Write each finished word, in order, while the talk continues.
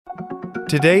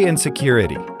Today in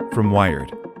Security from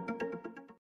Wired.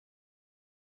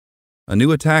 A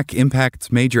new attack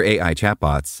impacts major AI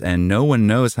chatbots, and no one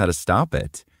knows how to stop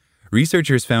it.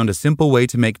 Researchers found a simple way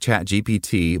to make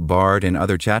ChatGPT, Bard, and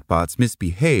other chatbots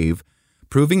misbehave,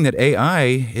 proving that AI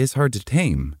is hard to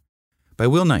tame. By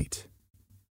Will Knight.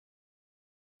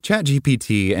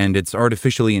 ChatGPT and its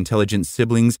artificially intelligent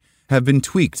siblings have been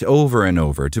tweaked over and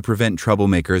over to prevent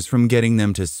troublemakers from getting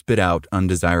them to spit out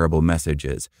undesirable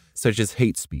messages, such as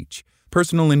hate speech,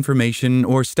 personal information,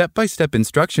 or step-by-step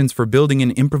instructions for building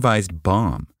an improvised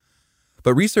bomb.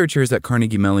 But researchers at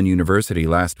Carnegie Mellon University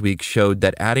last week showed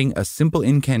that adding a simple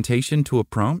incantation to a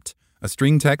prompt, a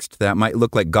string text that might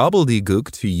look like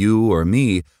gobbledygook to you or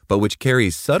me, but which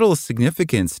carries subtle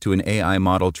significance to an AI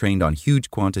model trained on huge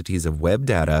quantities of web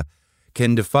data,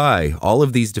 can defy all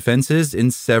of these defenses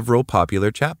in several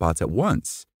popular chatbots at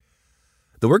once.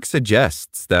 The work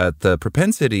suggests that the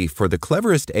propensity for the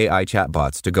cleverest AI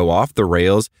chatbots to go off the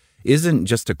rails isn't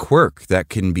just a quirk that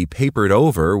can be papered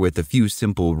over with a few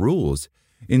simple rules.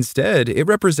 Instead, it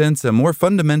represents a more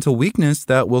fundamental weakness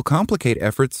that will complicate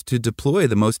efforts to deploy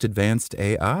the most advanced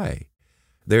AI.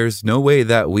 There's no way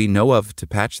that we know of to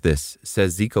patch this,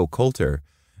 says Zico Coulter,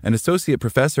 an associate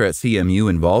professor at CMU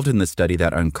involved in the study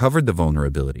that uncovered the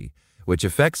vulnerability, which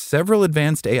affects several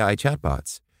advanced AI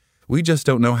chatbots. We just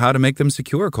don't know how to make them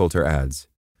secure, Coulter adds.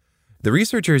 The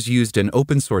researchers used an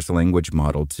open-source language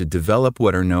model to develop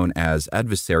what are known as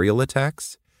adversarial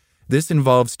attacks. This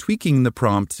involves tweaking the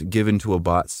prompt given to a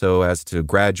bot so as to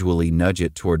gradually nudge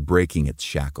it toward breaking its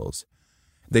shackles.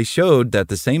 They showed that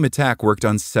the same attack worked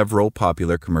on several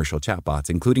popular commercial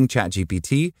chatbots, including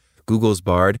ChatGPT, Google's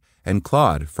Bard, and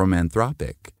Claude from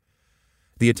Anthropic.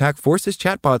 The attack forces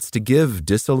chatbots to give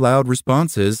disallowed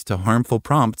responses to harmful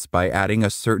prompts by adding a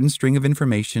certain string of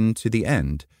information to the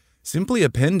end. Simply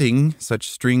appending such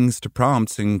strings to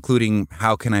prompts, including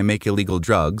 "how can I make illegal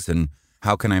drugs" and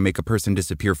 "how can I make a person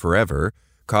disappear forever,"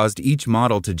 caused each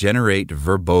model to generate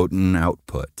verboten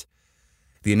output.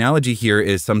 The analogy here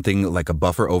is something like a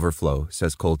buffer overflow,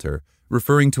 says Coulter,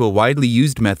 referring to a widely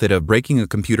used method of breaking a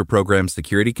computer program's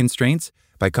security constraints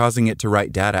by causing it to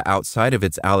write data outside of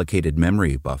its allocated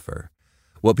memory buffer.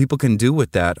 What people can do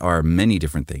with that are many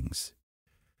different things.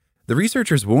 The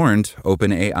researchers warned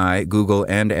OpenAI, Google,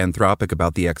 and Anthropic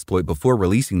about the exploit before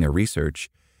releasing their research.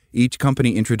 Each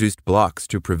company introduced blocks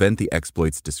to prevent the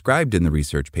exploits described in the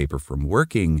research paper from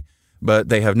working, but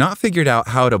they have not figured out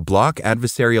how to block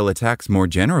adversarial attacks more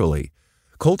generally.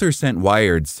 Coulter sent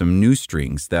Wired some new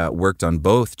strings that worked on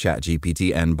both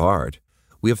ChatGPT and Bard.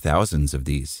 "We have thousands of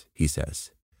these," he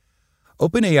says.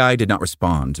 OpenAI did not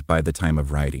respond by the time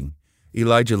of writing.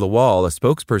 Elijah Lawal, a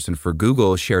spokesperson for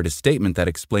Google, shared a statement that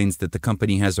explains that the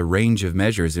company has a range of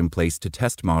measures in place to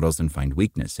test models and find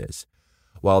weaknesses.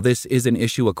 While this is an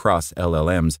issue across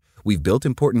LLMs, we've built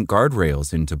important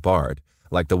guardrails into Bard,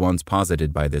 like the ones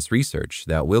posited by this research,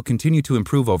 that will continue to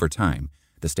improve over time,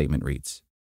 the statement reads.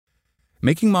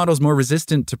 Making models more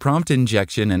resistant to prompt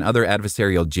injection and other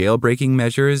adversarial jailbreaking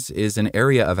measures is an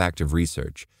area of active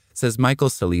research, says Michael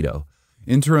Salido,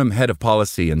 interim head of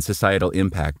policy and societal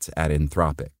impacts at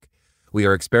Anthropic. We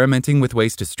are experimenting with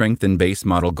ways to strengthen base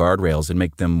model guardrails and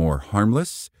make them more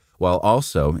harmless, while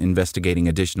also investigating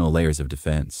additional layers of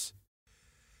defense.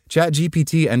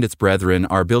 ChatGPT and its brethren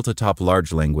are built atop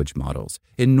large language models,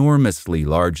 enormously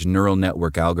large neural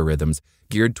network algorithms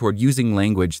geared toward using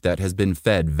language that has been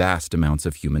fed vast amounts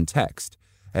of human text,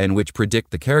 and which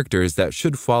predict the characters that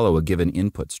should follow a given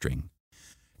input string.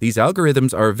 These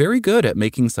algorithms are very good at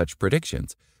making such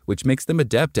predictions, which makes them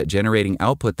adept at generating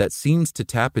output that seems to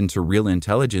tap into real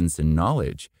intelligence and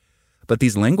knowledge. But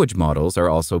these language models are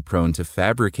also prone to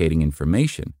fabricating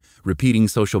information, repeating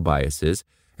social biases,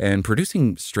 and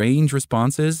producing strange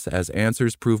responses as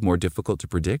answers prove more difficult to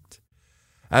predict.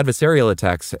 Adversarial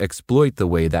attacks exploit the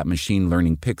way that machine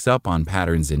learning picks up on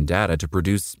patterns in data to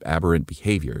produce aberrant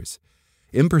behaviors.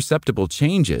 Imperceptible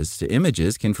changes to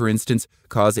images can, for instance,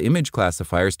 cause image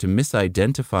classifiers to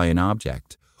misidentify an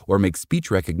object or make speech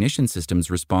recognition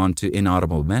systems respond to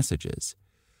inaudible messages.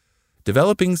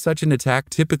 Developing such an attack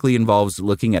typically involves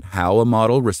looking at how a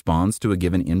model responds to a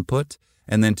given input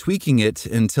and then tweaking it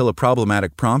until a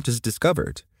problematic prompt is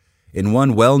discovered. In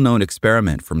one well-known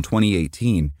experiment from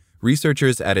 2018,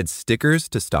 researchers added stickers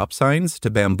to stop signs to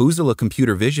bamboozle a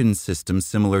computer vision system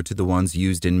similar to the ones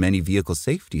used in many vehicle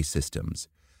safety systems.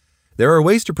 There are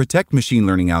ways to protect machine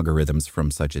learning algorithms from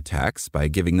such attacks by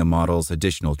giving the models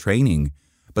additional training,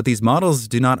 but these models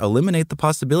do not eliminate the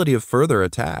possibility of further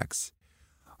attacks.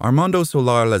 Armando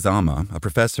Solar Lezama, a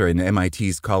professor in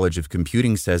MIT's College of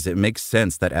Computing, says it makes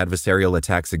sense that adversarial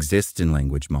attacks exist in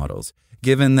language models,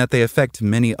 given that they affect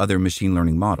many other machine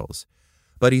learning models.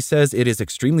 But he says it is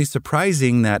extremely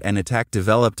surprising that an attack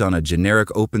developed on a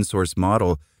generic open source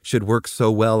model should work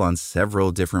so well on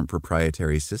several different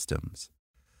proprietary systems.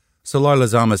 Solar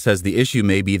Lezama says the issue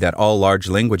may be that all large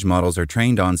language models are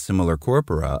trained on similar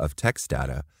corpora of text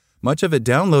data, much of it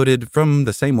downloaded from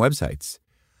the same websites.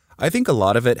 I think a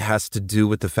lot of it has to do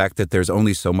with the fact that there's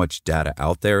only so much data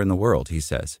out there in the world, he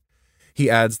says. He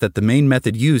adds that the main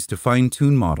method used to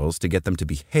fine-tune models to get them to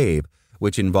behave,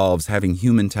 which involves having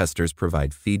human testers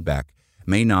provide feedback,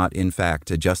 may not, in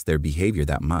fact, adjust their behavior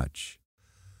that much.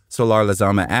 Solar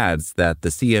Lezama adds that the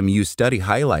CMU study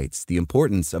highlights the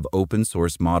importance of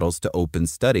open-source models to open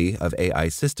study of AI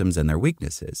systems and their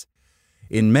weaknesses.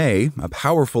 In May, a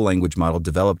powerful language model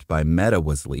developed by Meta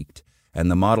was leaked, and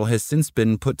the model has since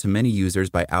been put to many users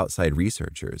by outside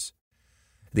researchers.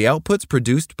 The outputs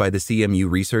produced by the CMU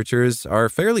researchers are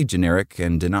fairly generic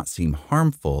and do not seem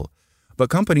harmful, but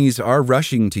companies are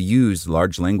rushing to use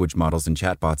large language models and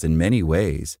chatbots in many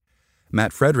ways.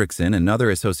 Matt Fredrickson, another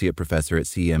associate professor at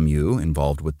CMU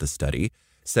involved with the study,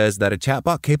 says that a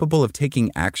chatbot capable of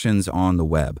taking actions on the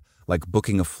web, like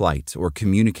booking a flight or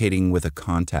communicating with a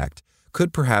contact,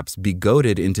 could perhaps be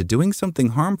goaded into doing something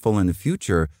harmful in the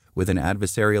future with an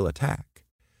adversarial attack.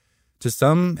 To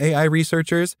some AI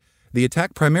researchers, the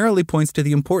attack primarily points to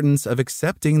the importance of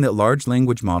accepting that large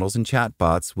language models and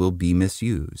chatbots will be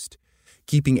misused.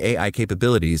 Keeping AI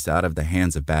capabilities out of the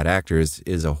hands of bad actors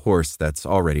is a horse that's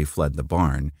already fled the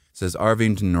barn, says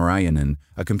Arvind Narayanan,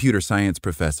 a computer science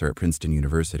professor at Princeton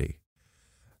University.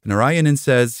 Narayanan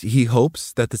says he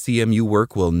hopes that the CMU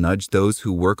work will nudge those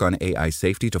who work on AI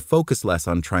safety to focus less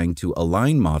on trying to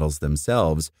align models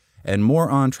themselves and more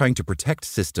on trying to protect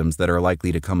systems that are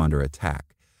likely to come under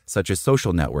attack, such as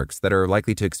social networks that are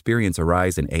likely to experience a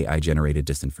rise in AI-generated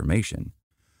disinformation.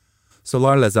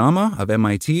 Solar Lezama of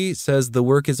MIT says the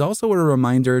work is also a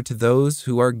reminder to those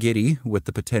who are giddy with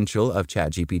the potential of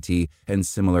ChatGPT and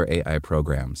similar AI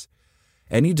programs.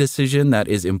 Any decision that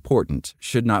is important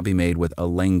should not be made with a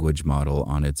language model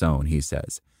on its own, he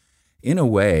says. In a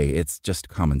way, it's just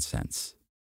common sense.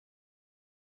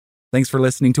 Thanks for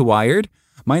listening to Wired.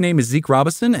 My name is Zeke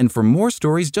Robison, and for more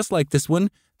stories just like this one,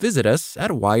 visit us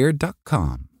at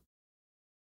wired.com.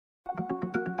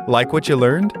 Like what you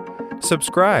learned?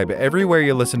 Subscribe everywhere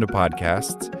you listen to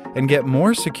podcasts and get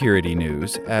more security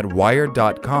news at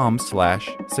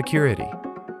wired.com/security.